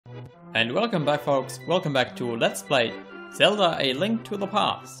And welcome back, folks. Welcome back to Let's Play Zelda: A Link to the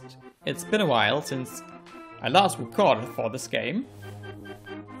Past. It's been a while since I last recorded for this game.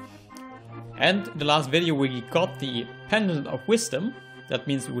 And in the last video we got the Pendant of Wisdom. That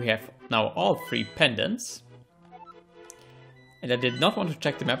means we have now all 3 pendants. And I did not want to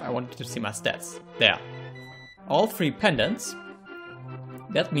check the map, I wanted to see my stats. There. All 3 pendants.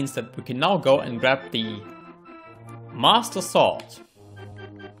 That means that we can now go and grab the Master Sword.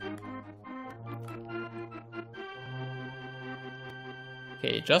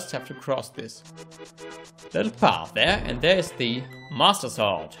 Okay, just have to cross this little path there, and there is the Master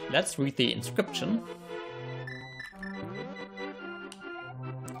Sword. Let's read the inscription.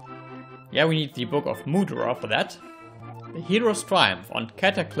 Yeah, we need the Book of Mudra for that. The hero's triumph on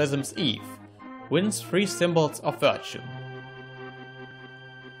Cataclysm's Eve wins 3 symbols of virtue.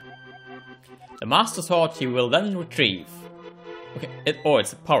 The Master Sword he will then retrieve. Okay,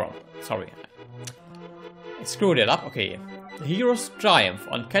 it's a power-up. Sorry. I screwed it up. Okay. The hero's triumph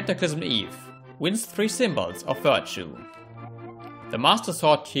on Cataclysm Eve wins 3 symbols of virtue. The Master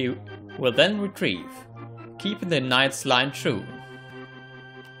Sword he will then retrieve, keeping the knight's line true.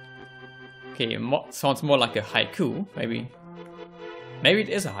 Okay, sounds more like a haiku, maybe. Maybe it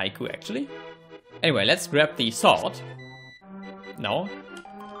is a haiku actually. Anyway, let's grab the sword. No.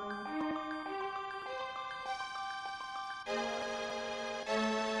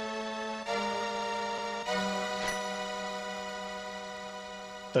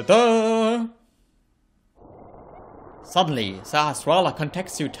 Ta-da! Suddenly, Sahasrara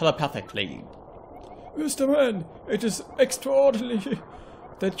contacts you telepathically. Mr. Man, it is extraordinary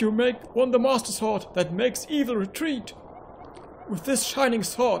that you won the Master Sword that makes evil retreat. With this shining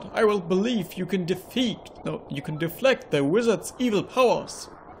sword, I will believe you can deflect the wizard's evil powers.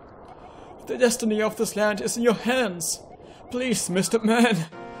 The destiny of this land is in your hands. Please, Mr. Man.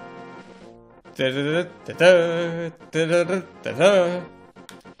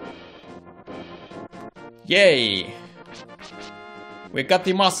 Yay! We got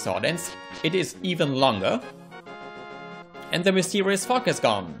the Master Sword and it is even longer. And the mysterious fog is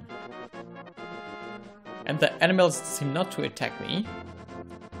gone. And the animals seem not to attack me.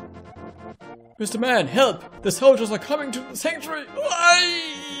 Mr. Man, help! The soldiers are coming to the sanctuary!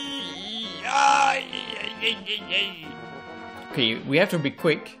 Okay, we have to be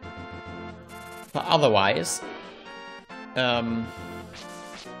quick. But otherwise...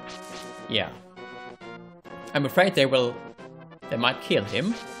 yeah. I'm afraid they might kill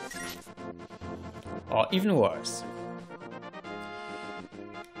him. Or even worse.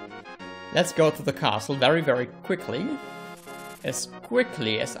 Let's go to the castle very, very quickly. As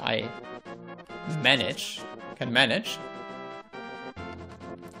quickly as I can manage.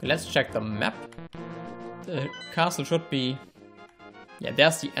 Let's check the map. The castle should be... yeah,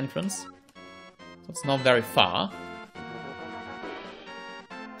 there's the entrance. So it's not very far.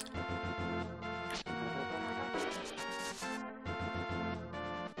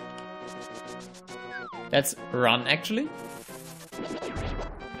 Let's run, actually.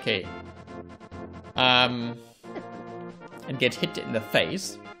 Okay. And get hit in the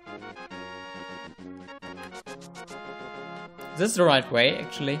face. Is this the right way,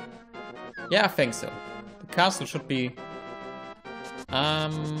 actually? Yeah, I think so. The castle should be...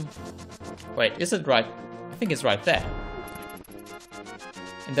 wait, is it right? I think it's right there.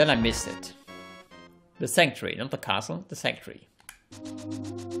 And then I missed it. The sanctuary, not the castle, the sanctuary.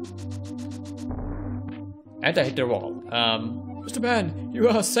 And I hit the wall. Mr. Man, you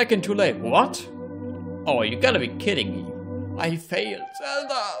are a second too late. What? Oh, you gotta be kidding me. I failed,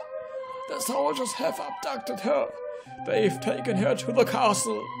 Zelda. The soldiers have abducted her. They've taken her to the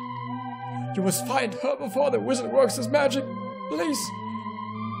castle. You must find her before the wizard works his magic. Please.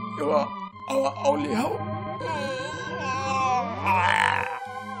 You are our only hope.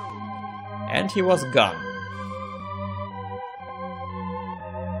 And he was gone.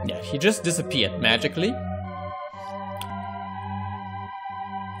 Yeah, he just disappeared magically.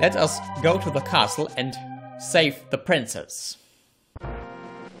 Let us go to the castle and save the princess.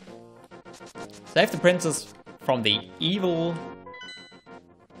 Save the princess from the evil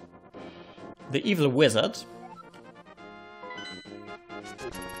wizard.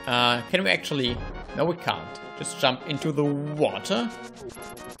 Can we actually... no, we can't. Just jump into the water.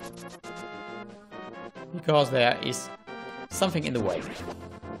 Because there is something in the way.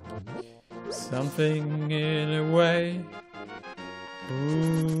 Something in the way.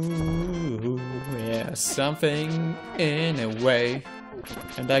 Ooh, yeah, something in a way.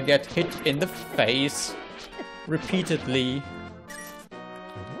 And I get hit in the face repeatedly.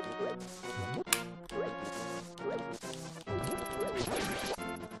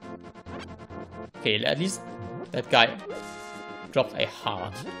 Okay, at least that guy dropped a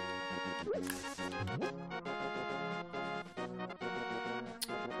heart.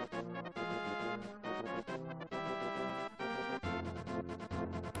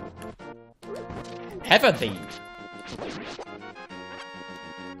 Heavenly.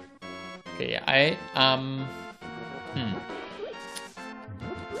 Okay,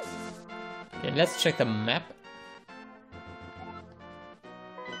 Okay, let's check the map.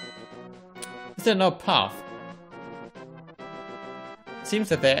 Is there no path? It seems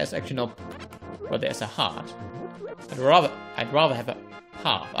that there is actually no... Well, there's a heart. I'd rather have a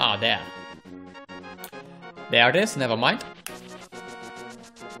path. Ah, there. There it is, never mind.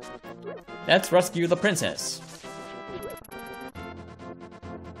 Let's rescue the princess.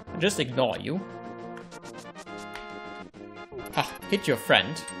 Just ignore you. Ah, hit your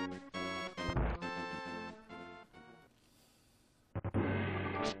friend.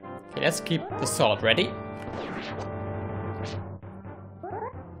 Okay, let's keep the sword ready.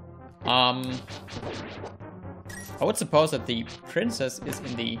 I would suppose that the princess is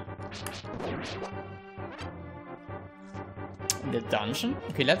in the dungeon.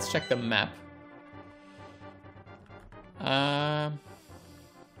 Okay, let's check the map.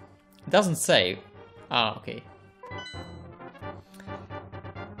 It doesn't say. Ah, okay.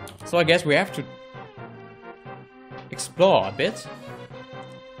 So I guess we have to explore a bit.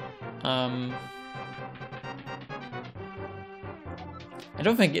 I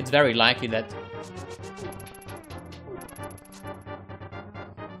don't think it's very likely that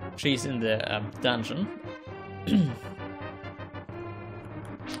she's in the dungeon.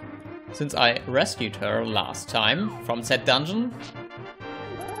 Since I rescued her last time from said dungeon.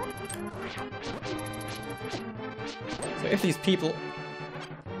 So if these people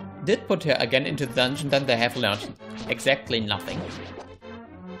did put her again into the dungeon, then they have learned exactly nothing.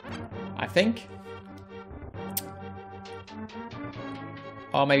 I think.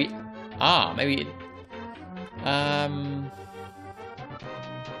 Or maybe... Ah, maybe...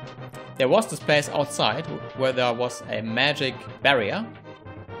 there was this place outside where there was a magic barrier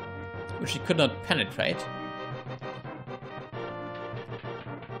which she could not penetrate.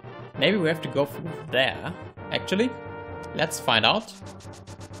 Maybe we have to go through there, actually. Let's find out.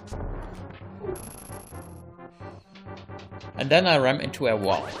 And then I ran into a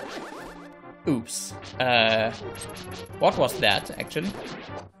wall. Oops. What was that, actually?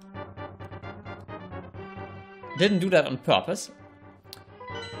 Didn't do that on purpose.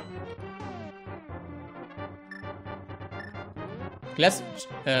 Let's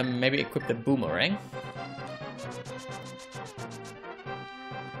maybe equip the boomerang.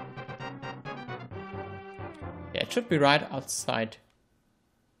 Yeah, it should be right outside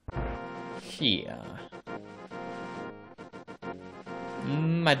here.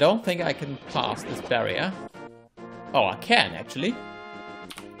 I don't think I can pass this barrier. Oh, I can actually.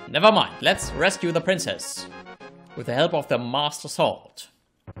 Never mind, let's rescue the princess. With the help of the Master Sword.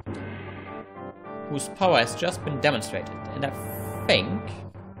 Whose power has just been demonstrated. And I think...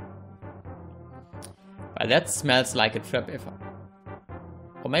 Well, that smells like a trap if I...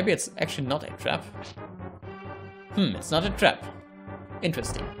 Or maybe it's actually not a trap. It's not a trap.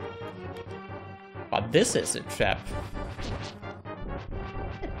 Interesting. But this is a trap.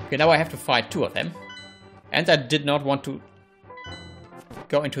 Okay, now I have to fight two of them. And I did not want to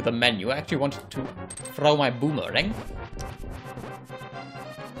go into the menu. I actually wanted to throw my boomerang.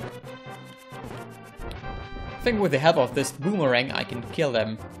 I think with the help of this boomerang I can kill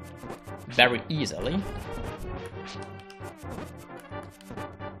them very easily.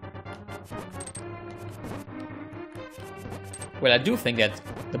 Well, I do think that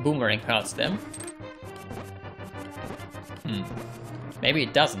the boomerang hurts them. Maybe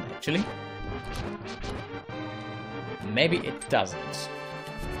it doesn't, actually. Maybe it doesn't.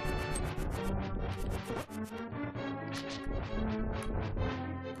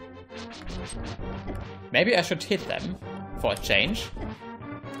 Maybe I should hit them for a change.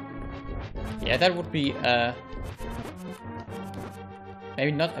 Yeah, that would be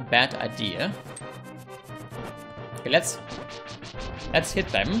maybe not a bad idea. Okay, let's hit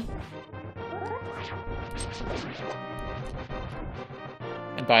them.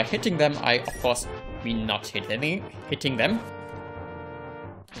 And by hitting them, I of course mean not hitting them.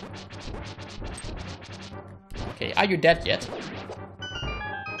 Okay, are you dead yet?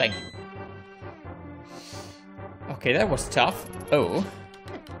 Thank you. Okay, that was tough. Oh.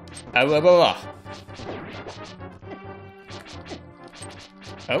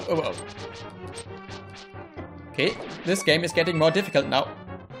 Oh. Okay, this game is getting more difficult now.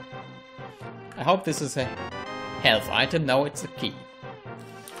 I hope this is a health item. No, it's a key.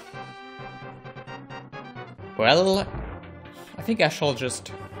 Well, I think I shall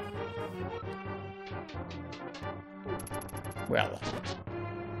just... Well,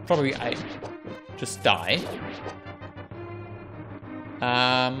 probably I just die.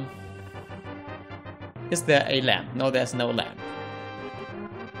 Is there a lamp? No, there's no lamp.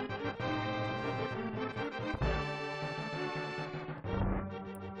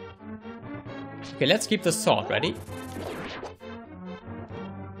 Okay, let's keep the sword ready.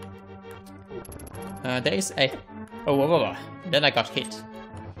 There is a... Oh, then I got hit.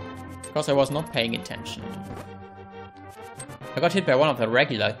 Because I was not paying attention. I got hit by one of the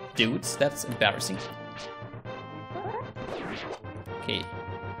regular dudes. That's embarrassing. Okay.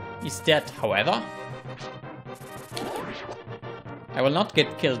 He's dead, however. I will not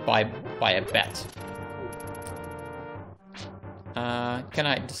get killed by a bat. Can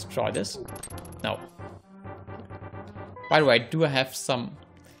I destroy this? No. By the way, do I have some...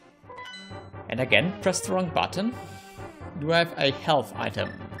 And again, press the wrong button. Do I have a health item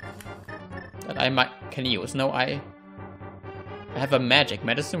that I can use? No, I have a magic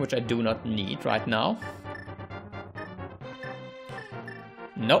medicine, which I do not need right now.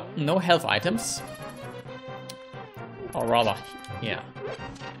 Nope, no health items. Or rather, yeah.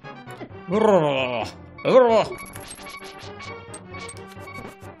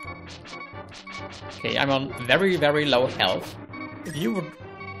 Okay, I'm on very, very low health. If you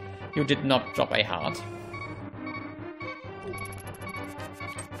did not drop a heart.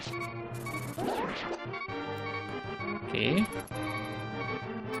 Okay.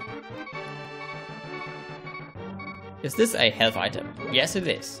 Is this a health item? Yes, it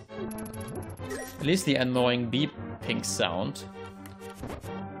is. At least the annoying beeping sound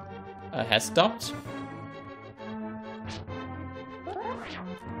has stopped.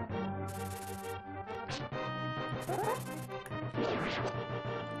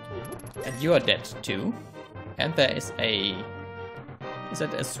 And you are dead too. And there is a... Is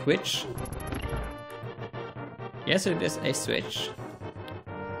that a switch? Yes, it is a switch.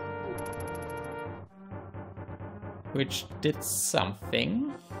 Which did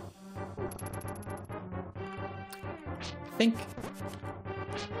something. I think...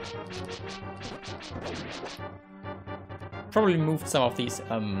 Probably moved some of these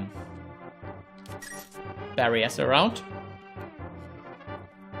barriers around.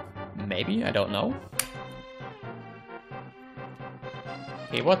 Maybe, I don't know.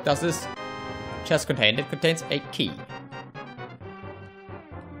 Okay, what does this chest contain? It contains a key.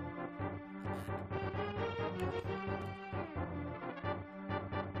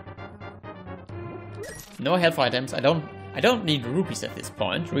 No health items. I don't need rupees at this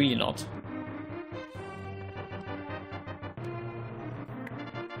point, really not.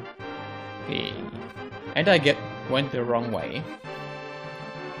 Okay. And I went the wrong way.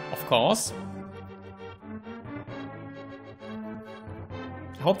 Of course.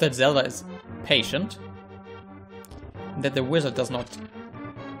 I hope that Zelda is patient. And that the wizard does not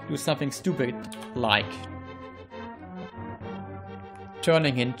do something stupid like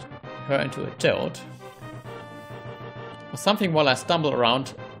turning her into a toad. Or something while I stumble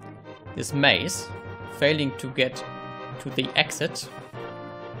around this maze, failing to get to the exit.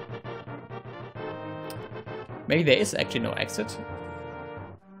 Maybe there is actually no exit.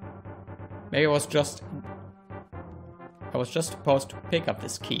 Maybe I was just supposed to pick up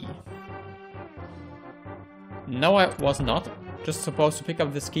this key. No, I was not just supposed to pick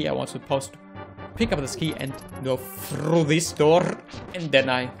up this key. I was supposed to pick up this key and go through this door, and then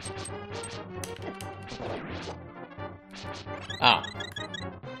I... Ah.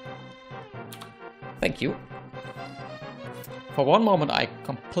 Thank you. For one moment I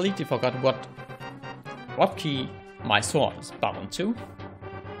completely forgot what key my sword is bound to.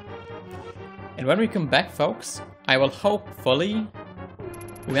 And when we come back, folks, I will hopefully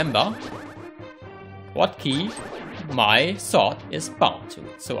remember what key my sword is bound to.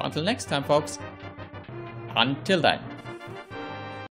 So until next time, folks, until then.